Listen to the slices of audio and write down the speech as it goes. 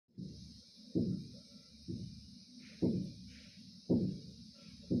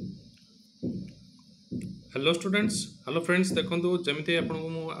Hello students, hello friends. देखो जमी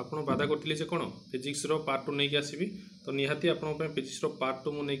आपको बाधा करी से कौन फिजिक्स पार्ट 2 नहीं आसवि तो निहाती आपन फिजिक्स पार्ट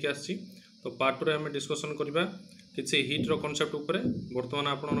 2 मुझे आसी। तो पार्ट 2 रे हमें डिस्कसन करवा किसी हिट्र कनसेप्ट उपर। बर्तमान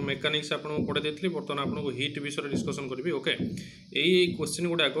आप मेकानिक्स आपको पढ़े देती, बर्तमान आपको हिट विषय डिस्कसन करी। ओके, यही क्वेश्चन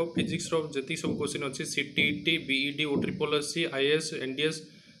गुड़ाक फिजिक्स जी सब क्वेश्चन अच्छी सीटीटी बीईडी ओट्रिपलएससी आईएएस एनडीएस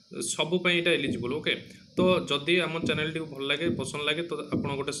सबूपाई यहाँ एलिजिबल। ओके, तो जदि आम चैनल टी भल लगे पसंद लगे तो आप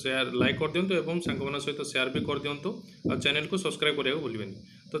गोटे शेयर लाइक कर दिंतु और सांग सहित शेयर भी कर दिंतु और चैनल को सब्सक्राइब करने को भूलें।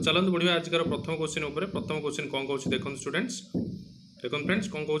 तो चलते बढ़िया आजकल प्रथम क्वेश्चन उपर। प्रथम क्वेश्चन कौन कौन देखो स्टूडेंट्स, देखो फ्रेंड्स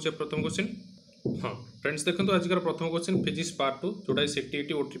कौन कौन प्रथम क्वेश्चन। हाँ फ्रेंड्स, देखो आजकल प्रथम क्वेश्चन फिजिक्स पार्ट 2 जोटा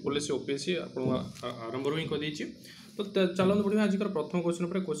सीटीटी ओट्रिपलएससी ओपीएससी आरंभ ही कही। तो चलते बढ़िया आजकल प्रथम क्वेश्चन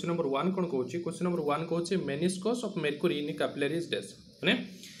उपर। क्वेश्चन नंबर 1 कौन कौन। क्वेश्चन नंबर 1 कहूँ meniscus of mercury in capillaries dash. माने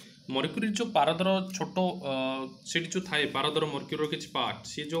मर्क्यूरी जो पारदर छोट सीट जो थाए पारदर मर्क्यूरी किसी पार्ट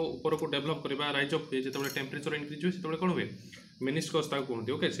सी जो ऊपर को डेभलप करवा राइज अप हुए जो टेम्परेचर इंक्रीज हुए से कौन हुए मेनिस्कस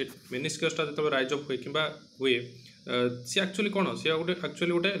कहते। ओके, से मेनिस्कसटा जो राइज अप हुए कि हुए सी एक्चुअली कौन सी गोटे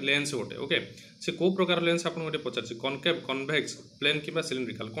एक्चुअली गोटे लेंस गोटे। ओके, से कौ प्रकार लेंस आपको गोटे पचार कनकेव कन्वेक्स प्लेन कि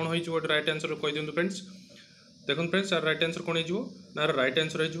सिलिंड्रिकल कौन हो राइट आंसर कही दिखाँ फ्रेंड्स। देखो फ्रेंड्स यार राइट आंसर कौन हो ना राइट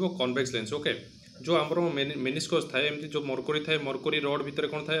आंसर हो कन्वेक्स लेंस। ओके, जो आमर मेनिस्कस थाए एमती जो मर्क्यूरी थाए मर्क्यूरी रड भितर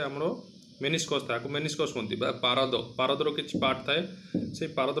कौन थाए आमर मेनिस्कस था मेनिस्कस कहते पारद पारदर किसी पार्ट थाए से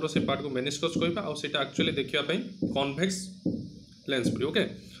पारदर से पार्ट को मेनिस्कस कहवा और सेटा एक्चुअली देखापी कन्वेक्स लेंस पड़े। ओके,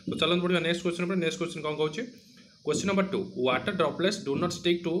 तो चलते बढ़िया नेक्स्ट क्वेश्चन पर। नेक्स्ट क्वेश्चन कौन कहूँ। Question number 2 water droplets do not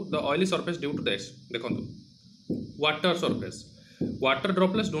stick to the oily surface due to that. देखो water surface water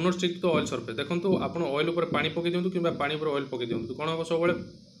droplets do not stick to the oil surface. देखो आप ऑयल उपर पानी पकई दिंतु कि पानी उपर ऑयल पकई दिंतु कौन हम सब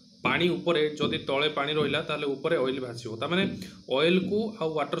पानी उपरे जदि तले पानी रहा ताले उपरे ऑयल भाषिव ताने ऑयल को आ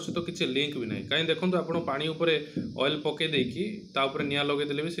वाटर सहित किसी लिंक भी नहीं। कहीं देखो आप पानी उपरे ऑयल पकई देकी ताऊपर निया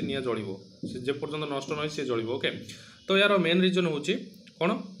लगेदेले भी से निया जलिबो से जे पर्यंत नष्ट न सी जलिबो। ओके, तो यार मेन रीजन हूँ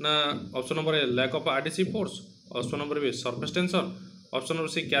कौन ना option number a lack of adhesive force, option number B surface tension, option number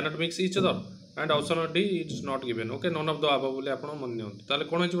C cannot mix each other and option number D it's not given. Okay, none of the above बोले आप मन नियंतु ताले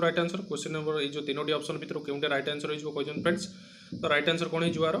कौन हो right answer. Question number ये तीनोटी option भितर केउटे right answer हो कहते फ्रेंड्स। तो राइट आंसर कौन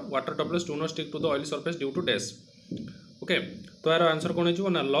हो water droplets do not stick to the oil surface due to dash. Okay, तो यार आंसर कौन हो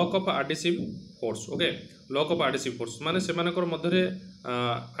ना lock of adhesive force. Okay, lock of adhesive force माने सेमानकर मध्य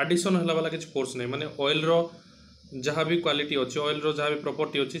एडिशन है वाला किसी फोर्स नहीं माने ऑयल रो जहाँ भी क्वालिटी अच्छी ऑयल रो जहाँ भी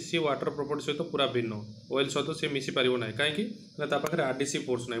प्रॉपर्टी अच्छी सी वाटर प्रॉपर्टी सहित पूरा भिन्न ऑयल सहित सी मिसी पार ना कहीं पाखे एडिसिव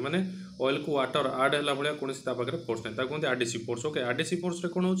फोर्स नहीं माने ऑयल को वाटर आड है भाया कौन पाखे फोर्स नहीं कहते adhesive force. Okay, adhesive force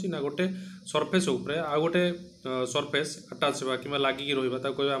कौन हो गोटे सरफेस उपरे आ गोटे सरफेस अटाच होगा कि लगिकी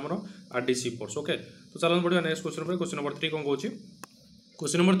रहा कह आम एडिसिव फोर्स। ओके, तो चलते बढ़िया नेक्स्ट क्वेश्चन पर। क्वेश्चन नंबर 3 कौन कहूँ।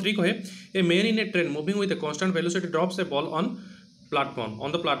 क्वेश्चन नंबर 3 कहे a man in A train moving with a constant velocity drops A ball on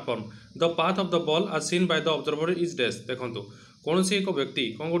the platform the path of the ball are seen by the observer is dash. देखो कौन सी एक व्यक्ति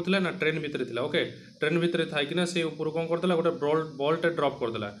कौन करता ना ट्रेन भितर था। ओके, ट्रेन भितर थी से ऊपर कौन करता गोटे बॉलटे ड्रॉप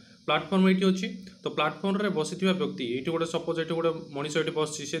करदेला प्लाटफॉर्म ये अच्छी। तो प्लाटफॉर्म रे बसी व्यक्ति ये गोटे सपोज ये गोटे मनीष ये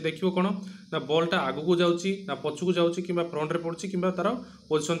बस सी देखिए कौन ना बॉलटा आगू को जाऊँगी ना पछू जाऊँगी कि फ्रंट रे पड़ी कि तार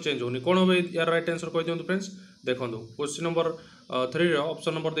पोजिशन चेंज होनी कौन हो यार राइट आंसर कह दिखाँ फ्रेंड्स। देखो क्वेश्चन नंबर 3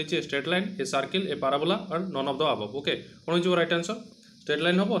 ऑप्शन नंबर देखिए straight line a circle A parabola and none of the above. Okay, कौन हो राइट आंसर स्ट्रेट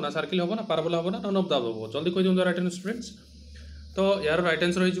लाइन हम ना सर्किल हम ना पाराबोला हम ना नन ऑफ द अबव। जल्दी कह दिखाँ राइट आंसर स्टूडेंट्स। तो यार राइट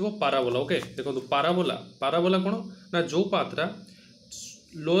आंसर हो पाराबोला। ओके, देखो पाराबोला पाराबोला कौन ना जो पाथरा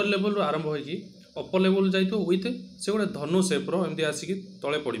लोअर लेवल आरंभ होगी अपर लेवल जाइए विथ से गोटे धनु सेप्र एमती आसिक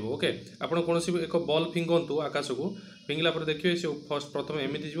तले पड़ो। ओके, आपड़ कौन एक बल फिंगतु आकाश को फिंगला देखिए से फर्स्ट प्रथम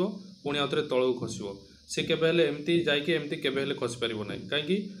एमती जीव पुणी आउे तलू खसब से केबेले एमती जाइए एमती केबेले खसी पार ना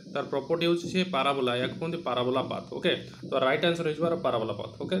कहीं तार प्रॉपर्टी हूँ सी पाराबोला या कहते पाराबोला पाथ। ओके, तो राइट आंसर हो पाराबोला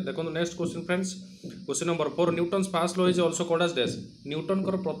पाथ। ओके, देखो next question friends. Question number 4 Newton's first law is also called as dash. Newton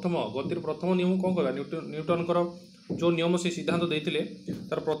प्रथम गतिर प्रथम नियम कौन कहवा न्यूटन जो नियम से सिद्धांत देते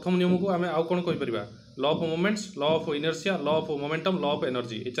तार प्रथम नियम को आम आउ कौन कहीपर law of moments law of inertia law of momentum law of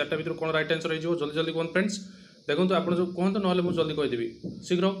energy ये चार्टा भर कौन राइट आंसर हो जल्दी जल्दी कौन फ्रेंड्स। देखो आप जो कहते ना मुझे जल्दी कहीदेवी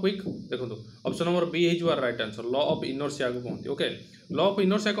शीघ्र क्विक। देखो ऑप्शन नंबर बी हो right answer law of inertia को कहते। ओके, लॉ ऑफ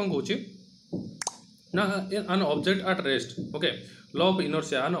इनर्शिया कौन कहूँ ना an object at rest. Okay, law of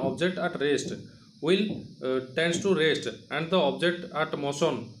inertia an object at rest will tends to rest and the object at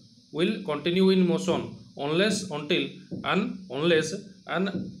motion will continue in motion unless an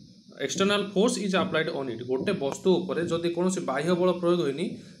external force is applied on it। गोटे वस्तु उपर जदि कौन बाह्य बल प्रयोग होनी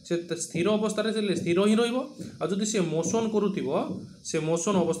से स्थिर अवस्था स्थिर ही रही सी मोशन करुव से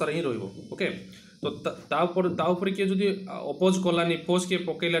मोशन अवस्था ही रही। ओके, तो तापर किए जदि अपोज कलानी फोर्स किए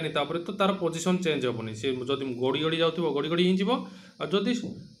पकईलानी तो तार पोजिशन चेंज हेनी से जब गड़ी गड़ी जाऊँ गड़ी गड़ी ही जदि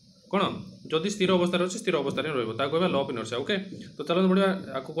कौन जदि स्थिर अवस्था अच्छी स्थिर अवस्था रहा लॉ ऑफ इनर्शिया ओके। तो चलो बढ़िया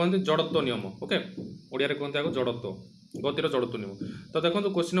आपको कहते जड़त्व नियम ओके ओडिया कहते आपको जड़त्व गतिर जड़त्व नियम। तो देखो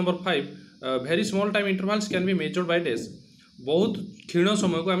question number 5 very small time intervals can be measured by days बहुत क्षीण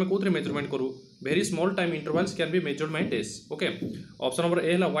समय को आम कौन मेजरमेंट करूँ very small time intervals can be measured by days okay. Option number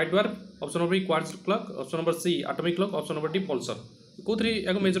A है white dwarf option number B quartz clock option number C atomic clock option number D Pulsar कौन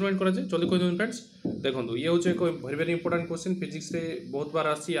या मेजरमेंट कराए जल्दी कही friends देखो ये हूँ एक very very important question physics रे बहुत बार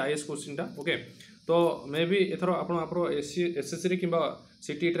आसी आईएएस क्वेश्चन टा ओके। तो मे भी एथर आप एसएससी कि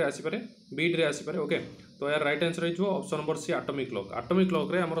सीटीईटी रे आसीपारे बीड रे आसीपारे ओके। तो यार राइट आंसर हो option number C atomic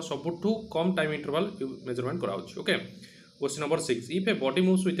clock रे हमर सबुठू कम time interval measurement कराउछ okay. Question number 6 if a body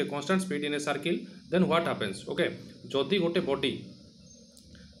moves with a constant speed in a circle then what happens okay. जदि गोटे बॉडी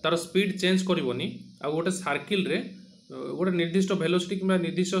तार स्पीड चेंज करबोनी आ गोटे circle रे गोटे निर्दिष्ट वेलोसिटी कि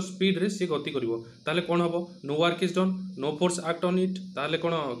निर्दिष्ट स्पीड रे सी गति करिवो ताले कोन हबो no work is done no force act on it ताले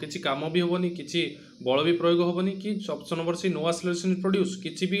कोन किछि काम भी होबोनी किछि बल भी प्रयोग होबोनी कि option number C no acceleration produce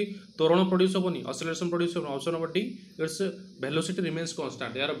किछि भी त्वरण produce होबोनी acceleration produce होबोनी। Option number D its velocity remains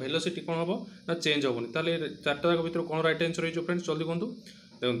constant यार वेलोसिटी कोन हबो ना चेंज होबोनी ताले चारटा जाक भीतर कोन राइट आंसर हो फ्रेंड्स जल्दी कहंतु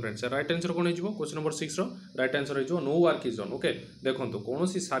देखो फ्रेंड्स राइट आंसर कौन हो question number 6 row right answer हो no work is done okay. देखो कौन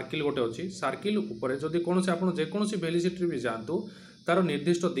सर्किल गोटे अच्छी सर्किल उपर जदि कौन आप जेकोसी वेलोसिटी भी जातु तार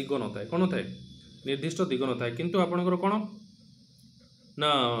निर्दिष्ट दिग न थाए कौन थाए निर्दिष्ट दिग न थाए किंतु आपनकर कौन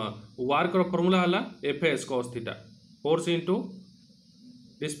ना वर्क रो फॉर्मूला हला FS cos theta force into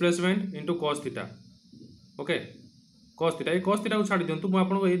displacement into cos theta okay. cos theta ये cos थीटा को छाड़ी दियंतु मु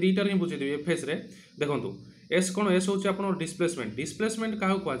आपनको ए दुईटा ही बुझे देबी एफएस रे देखंतु एस कौन एस हूँ आप डिस्प्लेसमेंट डिस्प्लेसमेंट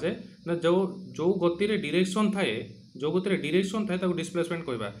क्या कहुए ना जो जो गति रे डायरेक्शन थाए जो गति रे डायरेक्शन थाए ताको डिस्प्लेसमेंट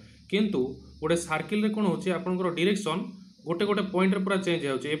कहबा किंतु गोटे सर्किल रे कौन होची आपनकर डायरेक्शन गोटे गोटे पॉइंट रे पूरा चेंज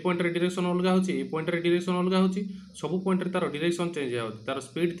होउची ए पॉइंट रे डायरेक्शन अलग होउची ए पॉइंट रे डायरेक्शन अलग होउची सब पॉइंट रे तार डायरेक्शन चेंज होउची तार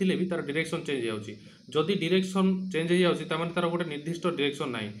स्पीड थिले भी तार डायरेक्शन चेंज होउची जदि डायरेक्शन चेंज हो जाउची त माने तार गोटे निर्दिष्ट डायरेक्शन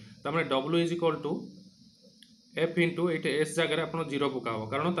नाही त माने w is equal to F into ये एस जगह आप जीरो पका हो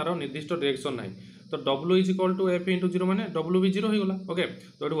कारण तार निर्दिष्ट डायरेक्शन ना तो w is equal to F into zero माने w भी जीरो हो गला ओके।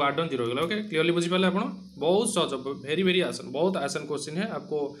 तो ये वार्डन जीरो हो गला ओके क्लियरली बुझी पाले आप बहुत सहज वेरी वेरी आसान बहुत आसान क्वेश्चन है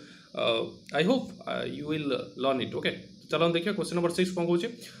आपको I hope you will learn it okay. चलो देखिए क्वेश्चन नंबर 6 कौन कहूँ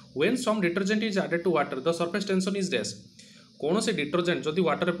when some detergent is added to water the surface tension is dash कौन से डिटर्जेंट जदि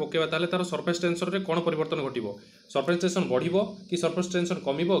वाटर पकेबा ताले तार सरफेस टेंशन रे कौन परिवर्तन घटिबो सरफेस टेंशन बढ़िबो कि सरफेस टेंशन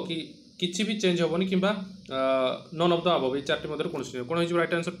कमिबो कि किसी भी चेंज हेनी कि नन ऑफ द अबव ये चार्टी मध्य कौन हो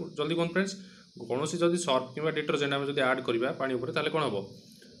राइट आंसर जल्दी कौन फ्रेंड्स कौन सी जदि सर्फ कि डिटर्जेंट आम जब आड करवा पानी उपर ताले कौन हम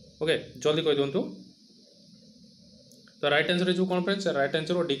ओके जल्दी कह दिंतु। तो राइट आंसर हो कौन फ्रेंड्स राइट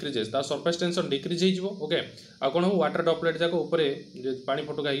आंसर डिक्रीजेस ता सरफेस टेंशन डिक्रीज हो ओके आ कौन हम वाटर ड्रॉपलेट जाक ऊपर पानी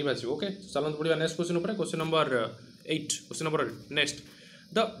फटका होगी बासिब ओके। चलते बढ़िया next question number 8 question number next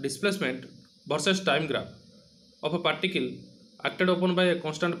the displacement versus time graph of a particle acted upon by a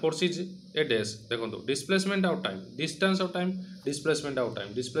constant force is a dash देखो displacement out time distance out time displacement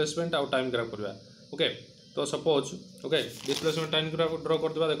out time graph करवा okay. तो suppose okay displacement time graph ड्र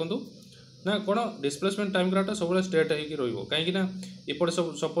कर देबा देखो ना कौन displacement time ग्राफटा सब स्ट्रेट होगी रही कहीं एपटे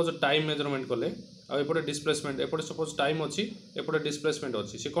सब सपोज टाइम मेजरमेंट कले आउटे डिस्प्लेसमेंट एपटे सपोज टाइम अच्छी एपटे डिस्प्लेसमेंट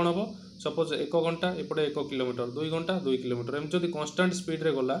अच्छी सी कौन हम सपोज 1 घंटा एपटे 1 किलोमीटर 2 घंटा 2 किलोमीटर एम जब कन्स्टाट स्पीड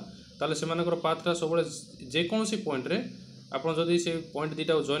रे गला ताले से पाथटा सब जेकोसी पॉइंट रे आपन जदि से पॉइंट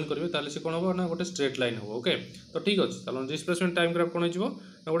दुटा जॉइन करेंगे ताले से कौन हम ना गोटे स्ट्रेट लाइन हम ओके। तो ठीक अच्छे चलो डिस्प्लेसमेंट टाइम ग्राफ कौन हो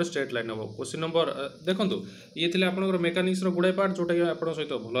ना गोटे स्ट्रेट लाइन हम। क्वेश्चन नंबर देखो ये थे आपंकर मेकानिक्स गुड़ाए पार्ट जोटा कि आप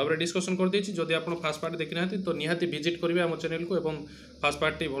सहित भल भाव डिस्कसन कर देछि जदि आप फास्ट पार्ट देखी ना तो निहाती विजिट करेंगे आम चैनल को एवं फास्ट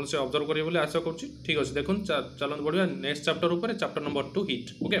पार्ट भलसे ऑब्जर्व करेंगे बोली आशा करुँच ठीक अच्छे। देखो चलते बढ़िया नेक्स्ट चैप्टर उपर चैप्टर नंबर 2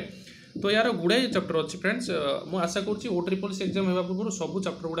 हिट ओके। तो यार गुड़ाए चैप्टर अच्छी फ्रेंड्स मुझे आशा करुँच OSS एग्जाम होगा पूर्व सब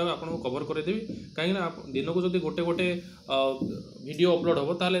चैप्टर गुड़ा आपको कवर करदेवी कहीं दिन को जब गोटे गोटे वीडियो अपलोड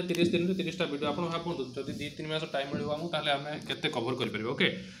हम ताले 30 दिन 30टा वीडियो आप भावतु जब 2-3 मास टाइम मिले आमको ताले आम केते कवर करें ओके।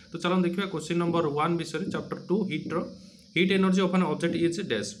 तो चलो देखिए क्वेश्चन नंबर 1 विषय chapter 2 heat energy of an object is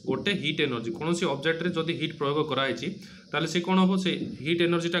dash गोटे हीट एनर्जी कौन सी ऑब्जेक्ट रे जदि हीट प्रयोग कराई ताले से कौन हम से हीट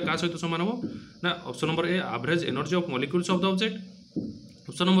एनर्जीटा क्या सहित सामान हम ना option number A average energy of molecules of the object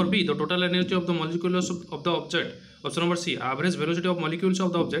option number be the total energy of the molecules of the object option number C average velocity of molecules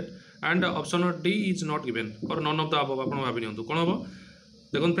of the object and option number D is not given और none of the above आप भाव नियंतु कौन हम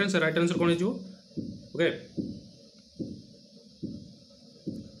देखो friends right answer कौन हो okay.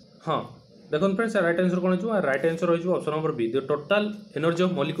 हाँ देखो फ्रेंड्स राइट आंसर कौन हो राइट आंसर हो option number be the total energy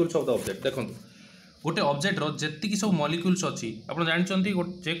of molecules of the object. देखो गोटे ऑब्जेक्टर जी सब मॉलिक्यूल्स अच्छी आप जानते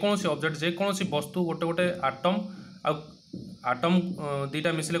जेकोसी ऑब्जेक्ट जेकोसी वस्तु गोटे गोटे आटम आ आटम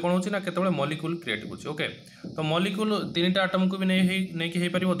दुईटा मिसले कौन होची ना केतबेले मॉलिक्यूल क्रिएट होची ओके तो मॉलिक्यूल तीनटा आटम को भी नहीं कि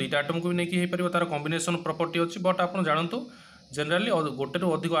हो दुईटा आटम को भी नहीं हो तार कॉम्बिनेशन प्रॉपर्टी अच्छी बट आप जानतु जनरली गोटे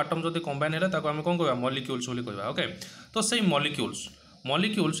अधिक आटम जब कंबाइन है आम कौन कह मॉलिक्यूल्स कहवा ओके तो से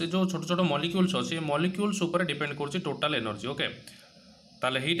मॉलिक्यूल्स जो छोट छोट मॉलिक्यूल्स अच्छे मॉलिक्यूल्स ऊपर डिपेंड कर टोटल एनर्जी ओके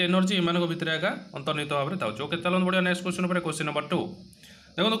ताले हीट एनर्जी एम भितर एका अंतर्निहित भाव में था ओके चलो बढ़िया नेक्स्ट क्वेश्चन पर क्वेश्चन नंबर 2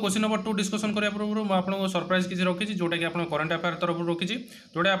 देखो क्वेश्चन नंबर 2 डिस्कसन करिया पूर्व मुझे आपको सरप्राइज किसी रखी जोटा कि आप करंट अफेयर तरफ रखी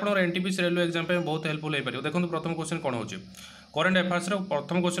जोटा आप एनटीपीसी रेलवे एग्जाम पे बहुत हेल्पफुल हो पारे देखो प्रथम क्वेश्चन कौन हो करंट अफेयर्स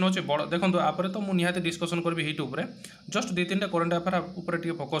प्रथम क्वेश्चन होची बड़ देखो आप तो मुझे निहाती डिस्कसन करी हिट उपर जस्ट 2-3टा करंट अफेयर उपर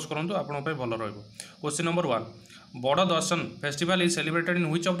फोकस करूँ आपन भल रहा क्वेश्चन नंबर 1 बड़ दर्शन festival is celebrated in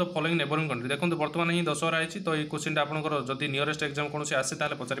which of the following neighbouring country देखो बर्तमान ही दशहरा है तो ये क्वेश्चन आपंकर जदि नियरेस्ट एग्जाम कौन आसे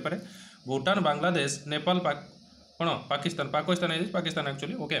पचारि पारे भूटान बांग्लादेश नेपाल कौन पाकिस्तान है पाकिस्तान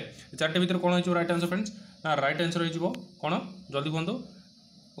एक्चुअली ओके चार्टे भर कौन हो राइट आंसर फ्रेंड्स ना राइट आंसर हो कौन जल्दी कहतु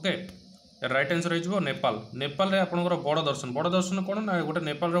ओके राइट आंसर हो नेपाल नेपाल आपंकर बड़ दर्शन कौन ना गोटे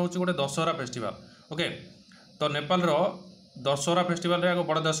नेपाल हूँ गोटे दशहरा फेस्टिवल ओके तो नेपाल दशहरा फेस्टिवल रे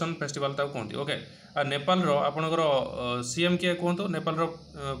बड़ दर्शन फेस्टिवल कहते ओके आ नेपाल आपंकर सीएम किए कहतु नेपाल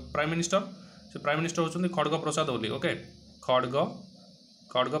प्राइम मिनिस्टर से प्राइम मिनिस्टर होती खड़ग प्रसाद ओली ओके खड़ग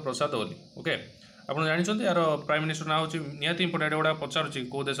प्रसाद ओली ओके आप जानते यार प्राइम मिनिस्टर ना हूँ निहाती इंपोर्टेंट गुड़ा पचारुच्छी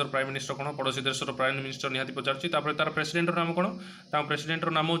कौ देशर प्राइम मिनिस्टर कौन पड़ोसी देशर प्राइम मिनिस्टर निहाती पचारुच्छी तार प्रेसिडेंटर नाम कौन प्रेसिडेंटर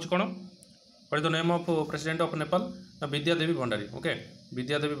नाम हूँ कौन what is the name of president of Nepal ना विद्यादेवी भंडारी ओके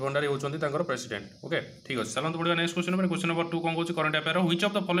विद्यादेवी भंडारी होती प्रेसिडेंट ओके ठीक है चलते बढ़िया नेक्स्ट क्वेश्चन क्वेश्चन नंबर 2 कौन कौन current affair which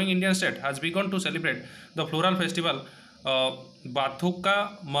of the following Indian state has begin to celebrate the floral festival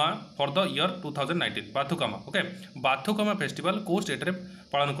बाथुकामा for the year 2019 बाथुकामा okay बाथुकामा festival को state रे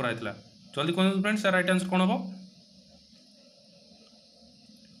पालन कराइतला जल्दी कहूँ फ्रेंड्स राइट आंसर कौन हम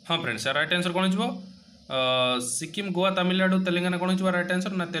हाँ फ्रेंड्स राइट आंसर कौन हो सिक्किम गोवा तमिलनाडु तेलंगाना कौन हो राइट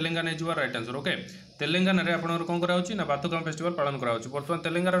आंसर ना तेलंगाना हो राइट आंसर ओके तेलंगाना रे आपन कौन कराउची ना बाथुकामा फेस्टिवल पालन कराउची बर्तमान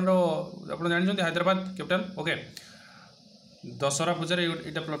तेलंगाना आप जानते हैदराबाद कैपिटल ओके दशहरा पूजा ये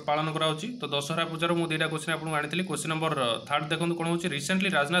पालन कराउची तो दशहरा पूजार मुझे 2टा क्वेश्चन आपको आनी क्वेश्चन नंबर 3 देखो कौन हो recently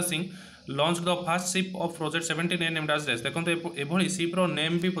Rajnath Singh launch the first ship of project 17 named as डेस देखो एभली शिप्र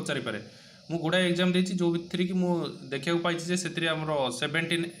नेम भी पचारि पारे मु गुड़ा एग्जाम देछि जो भितर कि मु देखा पाई से आमर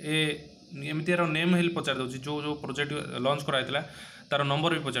 17A एमती नेम हेल्प पचार दूसरी जो जो प्रोजेक्ट लॉन्च कराइला तार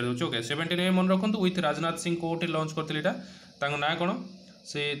नंबर भी पचार दूसरी ओके 17A मन रखु विथ राजनाथ सिंह कौटे लॉन्च करते ना कौन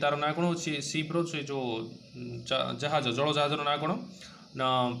से तार ना कौन सीप्र से जो जहाज जल जहाज ना कौन ना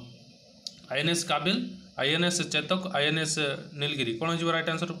INS काबिल INS चेतक INS नीलगिरी कौन हो राइट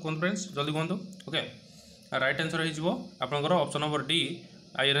आंसर कहते फ्रेंड्स जल्दी कहतु ओके राइट आंसर होकर option number D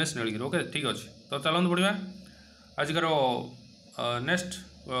INS Nilgiri okay ठीक अच्छे तो चलते बढ़िया आजिकार next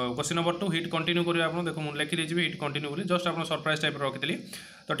question number 2 hit continue करिया आपन देखो मु लिखि देछि हिट कंटिन्यू बोली जस्ट आपन सरप्राइज टाइप रखितली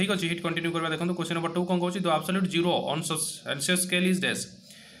तो ठीक अछि हिट कंटिन्यू करबा देखो question number 2 cone कहउछि the absolute zero on Celsius scale is dash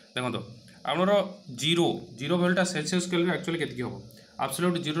देखो हमरो जीरो वैल्यूटा सेल्सियस स्केल रे एक्चुअली केतकी होबो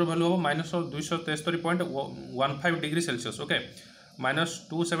एब्सोल्यूट जीरो वैल्यू होबो -273.15 degree Celsius okay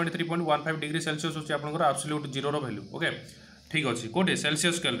 -273.15 degree Celsius होछि आपनकर एब्सोल्यूट जीरो रो वैल्यू ओके ठीक अच्छे कोटे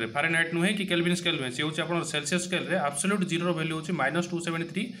सेल्सियस स्केल रे फारेनहाइट नुहे कि केल्विन स्केल नुहे से होछि आपन सेल्सियस स्केल रे एब्सोल्यूट जीरो वैल्यू होछि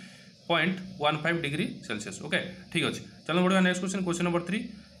 -273.15 डिग्री सेल्सियस ओके ठीक अच्छे चलो बढ़िया next question number 3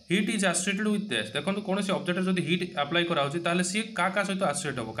 heat is associated with this देखो कौन से ऑब्जेक्ट जब हीट अप्लाई करा सी क्या सहित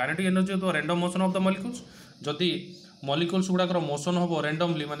एसोसिएट हम काइनेटिक एनर्जी तो random motion of the molecules जदि मॉलिक्यूल्स गुड़ाकर मोशन हम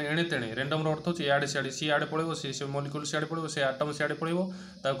रैंडमली माने एणे तेणे रैंडम अर्थ होछि इआडे सिआडे सी आडे पळेबो से मॉलिक्यूल सिआडे पळेबो से एटम सिआडे पळेबो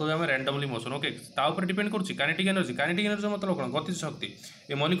ताको हम रैंडमली मोशन ओके ता ऊपर डिपेंड करछि काइनेटिक एनर्जी मतलब कोन गति शक्ति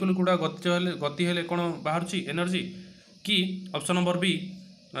ए मॉलिक्यूल गुडा गति हेले कोन बाहरछि एनर्जी कि option number B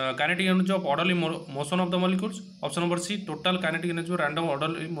kinetic energy of orderly motion of the molecules option number C total kinetic energy random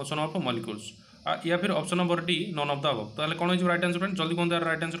orderly motion of molecules या फिर option number D none of the above ताले कोन हो right answer friend जल्दी कोन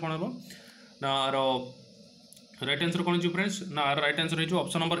right answer कोन हो ना right answer कौन friends ना right answer हो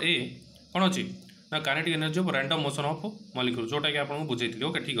ऑप्शन नंबर ए कौन अच्छी ना kinetic energy of random motion of molecule जोटा कि आपको बुझे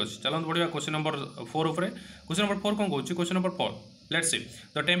ओके ठीक अच्छे चलते बढ़िया क्वेश्चन नंबर 4 उपर क्वेश्चन नंबर 4 कौन कहूँ question number 4 let's see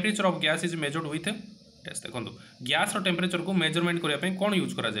the temperature of gas is measured with test देखो गैस टेम्परेचर को मेजरमेंट करने कौन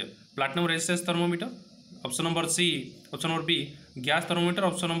यूज कराए platinum resistance thermometer option number C option number B gas thermometer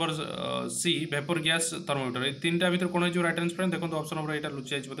option number C vapour gas thermometer ये 3टा भर कौन हो right answer देखो ऑप्शन नंबर यहाँ लुचि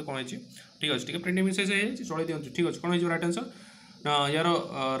जाइए बोलते कौन ठीक अच्छे ठीक प्रिंटिंग मिस्टेक चल दिखाँ ठीक अच्छे कौन हो राइट आंसर यार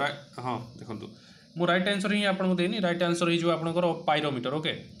हाँ देखो मु राइट आंसर ही आपको देनी राइट आंसर हो आपंकर पायरोमीटर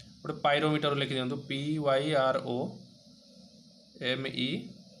ओके गोटे पायरोमीटर लिखि दिखाँ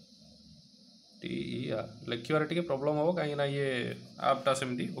PYROMETER लिखार टे प्रोब्लेम हम कहीं ये आपटा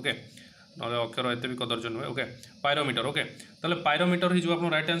सेमती ओके ना अक्षर एत भी कदर्ज नुहे ओके पायरोमीटर ओके ताले पायरोमीटर ही आप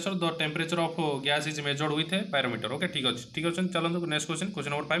right answer the temperature of gas is measured with A pyrometer okay ठीक अच्छे चलते next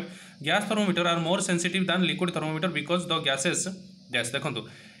question number 5 gas thermometer are more sensitive then liquid thermometer because the gases gas देखो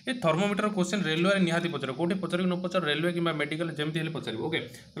ये thermometer question railway निहाती पचार कौटे पचार न पचार railway कि medical जमी पचार okay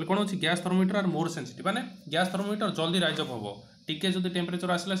तो कौन अच्छी gas thermometer are more sensitive माने गैस थर्मोमीटर जल्दी राइज अप हम टिके जो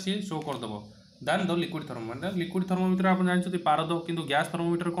टेम्परेचर आसला सी show करदेव then the liquid thermometer liquid thermometer आप जानते पारद किंतु गैस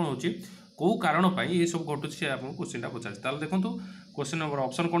थर्मोमीटर कौन हो कौ कारण ये सब घटुच्छे आपको क्वेश्चन पचार देखो क्वेश्चन नंबर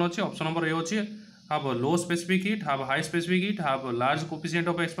ऑप्शन कौन अच्छे ऑप्शन नंबर ए अच्छे हाव लो specific heat how high specific heat how large coefficient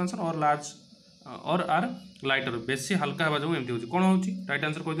of expansion और लार्ज और आर लाइटर बेसी हल्का हवा जो एमती होची कौन होची राइट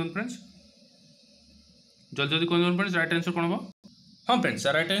आंसर कह दियन फ्रेंड्स जल्दी जल्दी कह दियन फ्रेंड्स राइट आंसर कौन हो हाँ फ्रेंड्स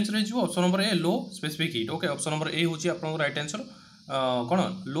राइट आंसर है option number A low specific heat okay option number A होची आपन राइट आंसर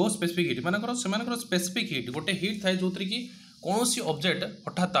कौन लो स्पेसिफिक हीट मानकर से स्पेसिफिक हीट गोटे हीट थाए जो कि कौन सी ऑब्जेक्ट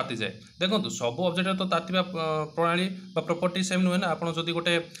हठात ताती जाए देखो सब ऑब्जेक्ट तो तातिबा प्रणाली प्रॉपर्टी सेम नुहे ना आपड़ जदि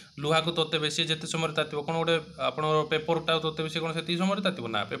गोटे लुहा को तोते बेसी जिते समय तातिब कौन गोटे आप पेपरटा तोते बेसी कौन से समय तातिब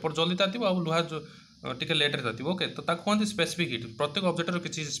ना पेपर जल्दी तातिब आ लुहा टिके लेट्रे तातिब ओके तो कहते स्पेसिफिक हीट प्रत्येक ऑब्जेक्टर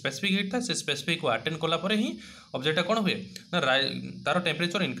किसी स्पेसिफिक हीट था से स्पेसिफिक को अटेंड कलापर ही ऑब्जेक्टा कौन हुए ना तार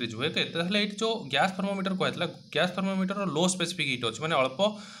टेम्परेचर इंक्रीज हुए ओके तो ये जो गैस थर्मोमीटर कहला गैस थर्मोमीटर लो स्पेसिफिक हीट अच्छे मैंने अल्प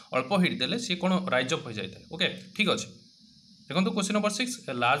अल्प हीट देले सी कौन राइज अप हो जाए ओके ठीक अच्छे देखो question number 6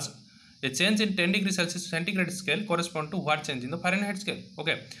 large A change in 10 degree Celsius centigrade scale correspond to what change in the Fahrenheit scale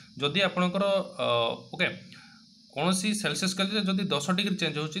okay जदि आपणकर ओके कौन सी सेल्सियस स्केल जदि 10 डिग्री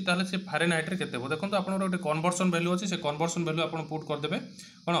चेंज होची ताहले से फारेनहाइट रे केते हो देखो आपणकर गोटे कन्वर्सन वैल्यू अछि से कन्वर्सन वैल्यू आपण पुट कर देबे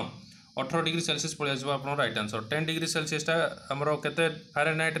कोन 18 डिग्री सेल्सियस पड़ जाए आपन राइट आंसर 10 डिग्री सेल्सियस टा हमरो केते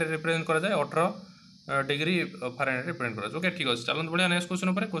फारेनहाइट रे रिप्रेजेंट करा जाए 18 डिग्री फारेनहाइट रिप्रेजेंट करा ओके ठीक अछि चलन बढ़िया नेक्स्ट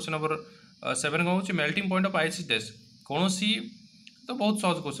क्वेश्चन नंबर 7 कहू छी melting point of ice test कौन सी तो बहुत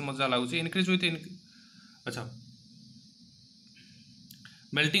सहज क्वेश्चन मजा लगुच इनक्रीज विथ अच्छा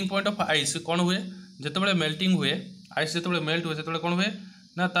मेल्टिंग पॉइंट ऑफ आइस कौन हुए जिते मेल्टिंग हुए आइस जो मेल्ट हुए से कौन हुए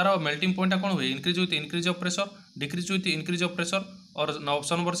ना तार मेल्टिंग पॉइंट कौन हुए increase with increase of pressure decrease with increase of pressure और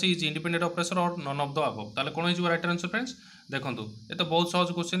option number C is independent of pressure और नन ऑफ द अबव ताले कौन हो राइट आंसर फ्रेंड्स देखो ये तो बहुत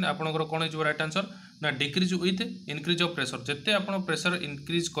सहज क्वेश्चन आपंकर कौन हो राइट आंसर ना decrease with increase of pressure जिते आप प्रेशर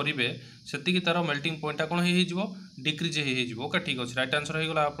इंक्रीज करेंगे से तार मेल्टिंग पॉइंटा कौन हो डिक्रीज हो ओके ठीक अच्छे राइट आंसर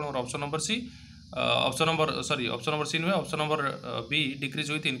होगा आप option number C option number C नुहे option number be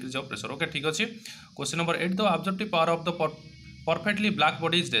decrease with increase of pressure okay ठीक अच्छे question number 8 the objective power of the perfectly black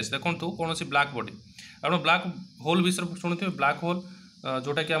body is डेस देखो कौन सी ब्लैक बॉडी आप ब्लैक होल विषय शुणुथे black hole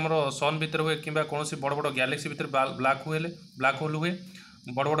जोटा कि आम सन भितर हुए कि कौन सी बड़ बड़ गैलेक्सी भितर ब्लैक होल हुए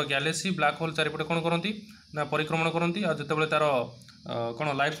बड़ बड़ गैलेक्सी ब्लैक होल चारिपटे कौन करती ना परिक्रमण करती आ जिते तार कौन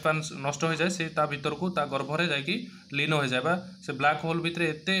लाइफ स्पान नष्ट हो जाए से भितर को गर्भरे जाकि लीन हो जाए से ब्लैक होल भितर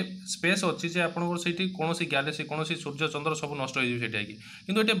एत स्पेस अच्छी जे आपंकर कौन सी गैलेक्सी कौन सी सूर्य चंद्र सब नष्ट हो जाए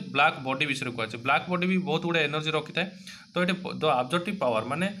किंतु ये ब्लैक बॉडी विषय कहुए ब्लैक बॉडी भी बहुत गुड़े एनर्जी रखी था तो ये द ऑब्जेक्टिव पावर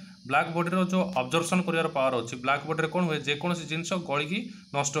माने ब्लैक बॉडी जो ऑब्जर्वेशन कर पावर अच्छी ब्लैक बॉडी कौन हुए जेकोसी जिनस गलिकी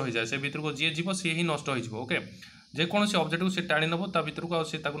नष्ट हो जाए से भितर को जी जीव सी ही नष्ट हो ओके जेकोसी ऑब्जेक्ट को सी टाणी नब भितर को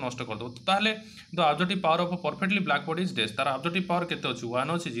नष्ट करदेव तो ताहले the objective power of perfectly black body is डेस तार ऑब्जेक्टिव पावर केते अछि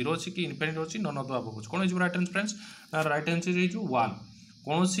 1 अछि 0 अछि कि इनफिनिट अछि नन ऑफ द अबव अछि cone is right answer friends right answer is 1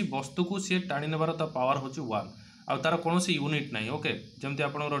 कौन सी वस्तु को सी टाणी नबार ता पावर होछि 1 आ तार कौन सी यूनिट नाही ओके जेमति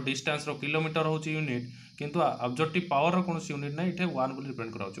आपनर डिस्टेंस रो किलोमीटर होछि यूनिट किंतु ऑब्जेक्टिव पावर रो कौन सी यूनिट नाही इठे 1 बोली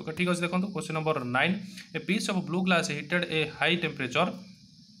रिप्रेजेंट करा होछि ओके ठीक अछि देखंतु question number 9 a piece of blue glass heated A high temperature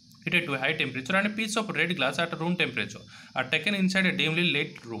heated to a high temperature and a piece of red glass at room temperature are taken inside a dimly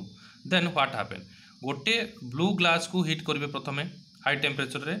lit room then what happen गोटे blue glass को heat करेंगे प्रथम high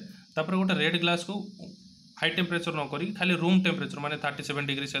temperature रे तापर गोटे red glass को high temperature न करी खाली रूम टेम्परेचर माने 37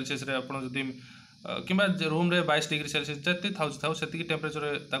 डिग्री सेल्सियस रे आपण जदि किंबा रूम रे 22 डिग्री सेल्सियस जति थाउ सेति टेम्परेचर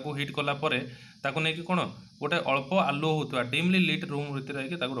ताको हीट कला परे ताको नै कि कोन गोटे अल्प आलो होतवा डिमली लिट रूम भितर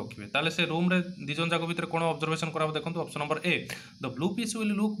आके ताको रखिबे ताले से रूम रे दिजन जाको भितर कोन ऑब्जर्वेशन कराबो देखंतु option number A the blue piece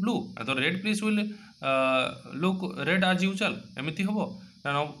will look blue and the red peas will look red as usual एमिति होबो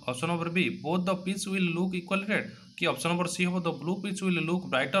option number B both the piece will look equal red कि ऑप्शन नंबर सी होबो the blue piece will look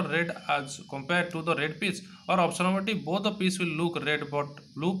brighter red as compare to the red peas और option number D both the piece will look red but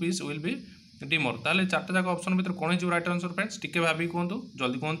blue piece will be dimmer ताले चारटा जाक option भितर कोन his right answer friends टिके भाबी कोंतु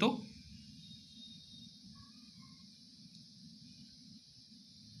जल्दी कोंतु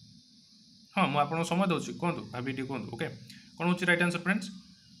हाँ मु आपन समय दोछि कोंतु भाबी टी कोंतु ओके कोन होछि राइट आंसर फ्रेंड्स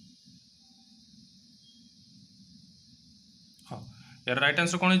हाँ यार राइट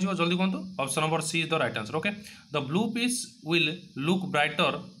आंसर कोन हिजो जल्दी कोंतु option number C is the right answer okay the blue piece will look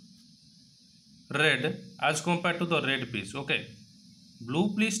brighter red as compare to the red peas okay blue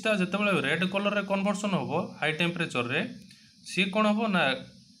प्लीसटा जितेबाला red colour रे conversion हम high temperature रे सी कौन हम ना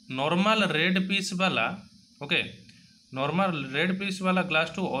नॉर्मल रेड पीस वाला okay normal red peas वाला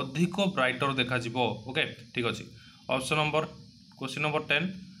glass to अधिक brighter देखा ओके ठीक अच्छे option number question number 10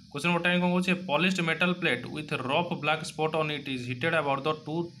 question number 10 कौन कहे polished metal plate with rough black spot on it is heated about the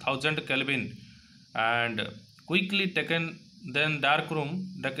 2000 kelvin and quickly taken then dark room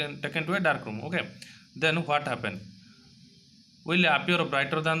taken to a dark room okay then what happen will appear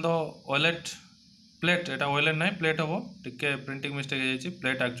brighter than the OLED plate Etah OLED नहीं plate हम टिके printing mistake है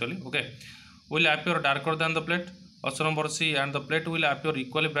plate actually okay will appear darker than the plate option number C and the plate will appear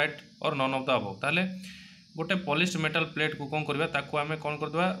equally bright or none of the above ताले गोटे polished metal plate को कौन करबा ताको आमे कौन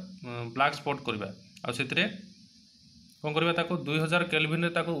करदवा ब्लैक स्पॉट करबा आ सेतरे कौन करबा ताको 2000 केल्विन रे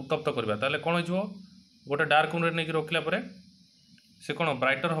ताको उत्तप्त करबा ताले कोन होइजो गोटे डार्क रूम रे नै रखला परे से कौन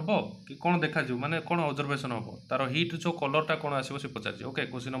ब्राइटर हम कि कौन देखा माने कौन ऑब्जर्वेशन हम तार हिट जो कलरटा कौन आसो से पचार ओके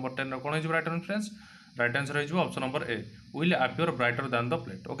क्वेश्चन नंबर 10 कौन हो ब्राइटर फ्रेंड्स राइट आंसर हो option number A will appear brighter then the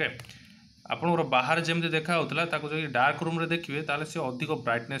plate okay आपन बाहर जमी देखा होता जो डार्क रूम रे देखिए ताले से अधिक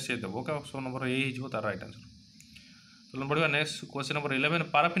ब्राइटनेस से देव ओके ऑप्शन नंबर ए हो तार राइट आंसर चलो बढ़िया next question number 11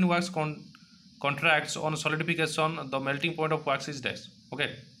 paraffin wax contracts on solidification the melting point of wax is dash okay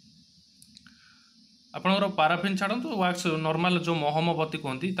आपणकर पाराफिन छाड़ू वैक्स नॉर्मल जो महमबती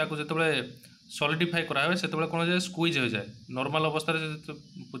कहती जो सॉलिडिफाई कराए से कौन जाए स्क्वीज हो जाए नॉर्मल अवस्था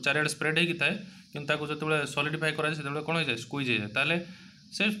चारिड़े स्प्रेड होता है कि जो सॉलिडिफाई कराए से कौन हो जाए स्क्वीज हो जाए ताले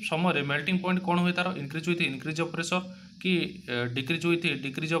से समय मेल्टिंग पॉइंट कौन हुए तार increase with increase of pressure कि decrease with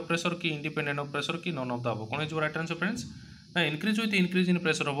decrease of pressure कि इंडिपेंडेंट ऑफ प्रेशर कि नन ऑफ द अबव कौन हो राइट आंसर फ्रेंड्स ना increase with increase in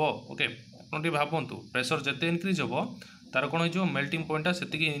pressure हम ओके आप भावतु प्रेशर जिते इंक्रीज हम तार कौन हो मेल्टिंग पॉइंटा से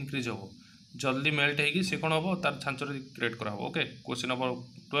इंक्रीज हम जल्दी मेल्ट होगी सी कौन हम तार छांचर क्रिएट करा ओके क्वेश्चन नंबर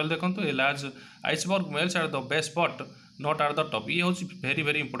 12 देखो a large iceberg mails at the base but not at the top ये हूँ वेरी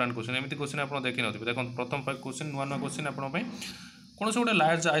वेरी इंपोर्टेंट क्वेश्चन एमती क्वेश्चन आप देखी नथिबे देखो प्रथम क्वेश्चन नुआ नुआ क्वेश्चन आप कौन से गोटे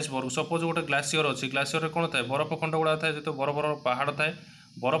लार्ज आइसबर्ग सपोज गोटे ग्लासीयर अच्छी ग्लासीयर कौन थाए बरफ खंड गुड़ा थाए जो बड़ बड़ पहाड़ थाए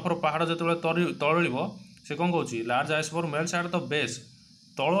बरफर पहाड़ जो तल से कौन कौन large iceberg mails at the base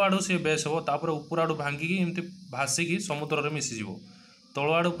तल आड़ू सी बेस हम तापर ऊपर आड़ू भांगिकी एमती भासिकी समुद्र में मिसीज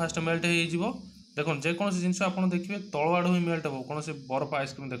तल आड़ू फास्ट मेल्ट हो देखो जेकोसी जिनस आप देखिए तल आड़ू ही मेल्ट हो कौन से बरफ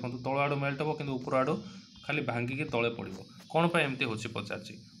आइसक्रीम देखो तल आड़ू मेल्ट हो कि ऊपर आड़ू खाली भांगिकी तले पड़ो कौन पर एमती हो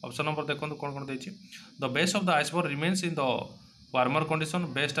पचार ऑप्शन नंबर देखो कौन कौन देखिए the base of the iceberg remains in the warmer condition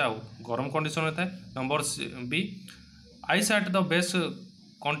best आउ गरम कंडीशन में थाए number B ice at the base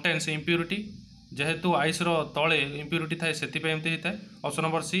contains impurity जेहेतु आइस तले इम्प्यूरिटी थाए से होता है option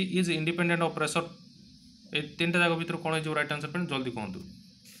number C is independent of pressure ये तीन जाक भर कौन हो राइट आंसर फ्रेंड जल्दी कहतु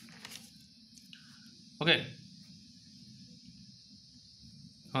ओके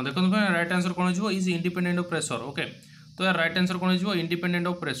हाँ देखो राइट आंसर कौन हो is independent of pressure okay तो यार राइट आंसर कौन हो इंडिपेंडेंट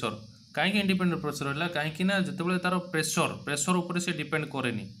ऑफ प्रेशर कहीं इंडिपेंडेंट ऑफ प्रेशर है कहीं जो तार प्रेशर प्रेशर उपर से डिपेंड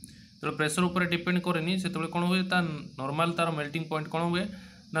कैनि जो प्रेशर उपर डिपेंड कैनि से कौन हुए नॉर्मल तार मेल्टिंग पॉइंट कौन हुए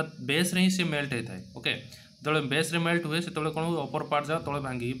ना बेस रे ही से मेल्ट होता है ओके जो बेस रे मेल्ट हुए से कौन हुए अपर पार्ट जगह तले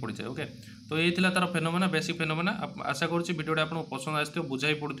भांगी पड़ जाए ओके तो ये तार फेनोमेना बेसिक फेनोमेना आशा करुँच भिडियोटा आपको पसंद आसो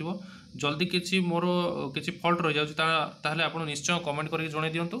बुझाई पड़ो जल्दी किसी मोर किसी फल्ट रही जाए आप निश्चय कमेंट करके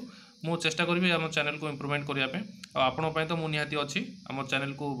जन दिंतु मु चेष्टा करी आम चैनल को इम्प्रूवमेंट करने आपंपाई तो मुझे निहाती अच्छी आम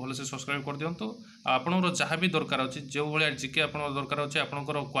चैनल को भलसे सब्सक्राइब कर दिंतु आपंकर जहाँ भी दरकार अच्छी जो भाया जिके आप दरकार अच्छे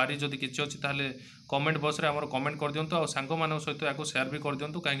आपंकर क्वारी जदि किसी अच्छी ताले कमेंट बॉक्स रे आमर कमेंट कर दिंतु आ सांग मान सहित या शेयर भी कर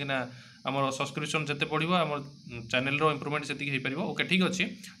दिंतु कहीं आमर सब्सक्रिप्शन जिते बढ़ो आम चैनल इम्प्रूवमेंट से हो पार ओके ठीक अच्छे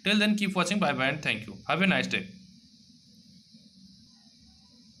till then keep watching bye bye and thank you have a nice day.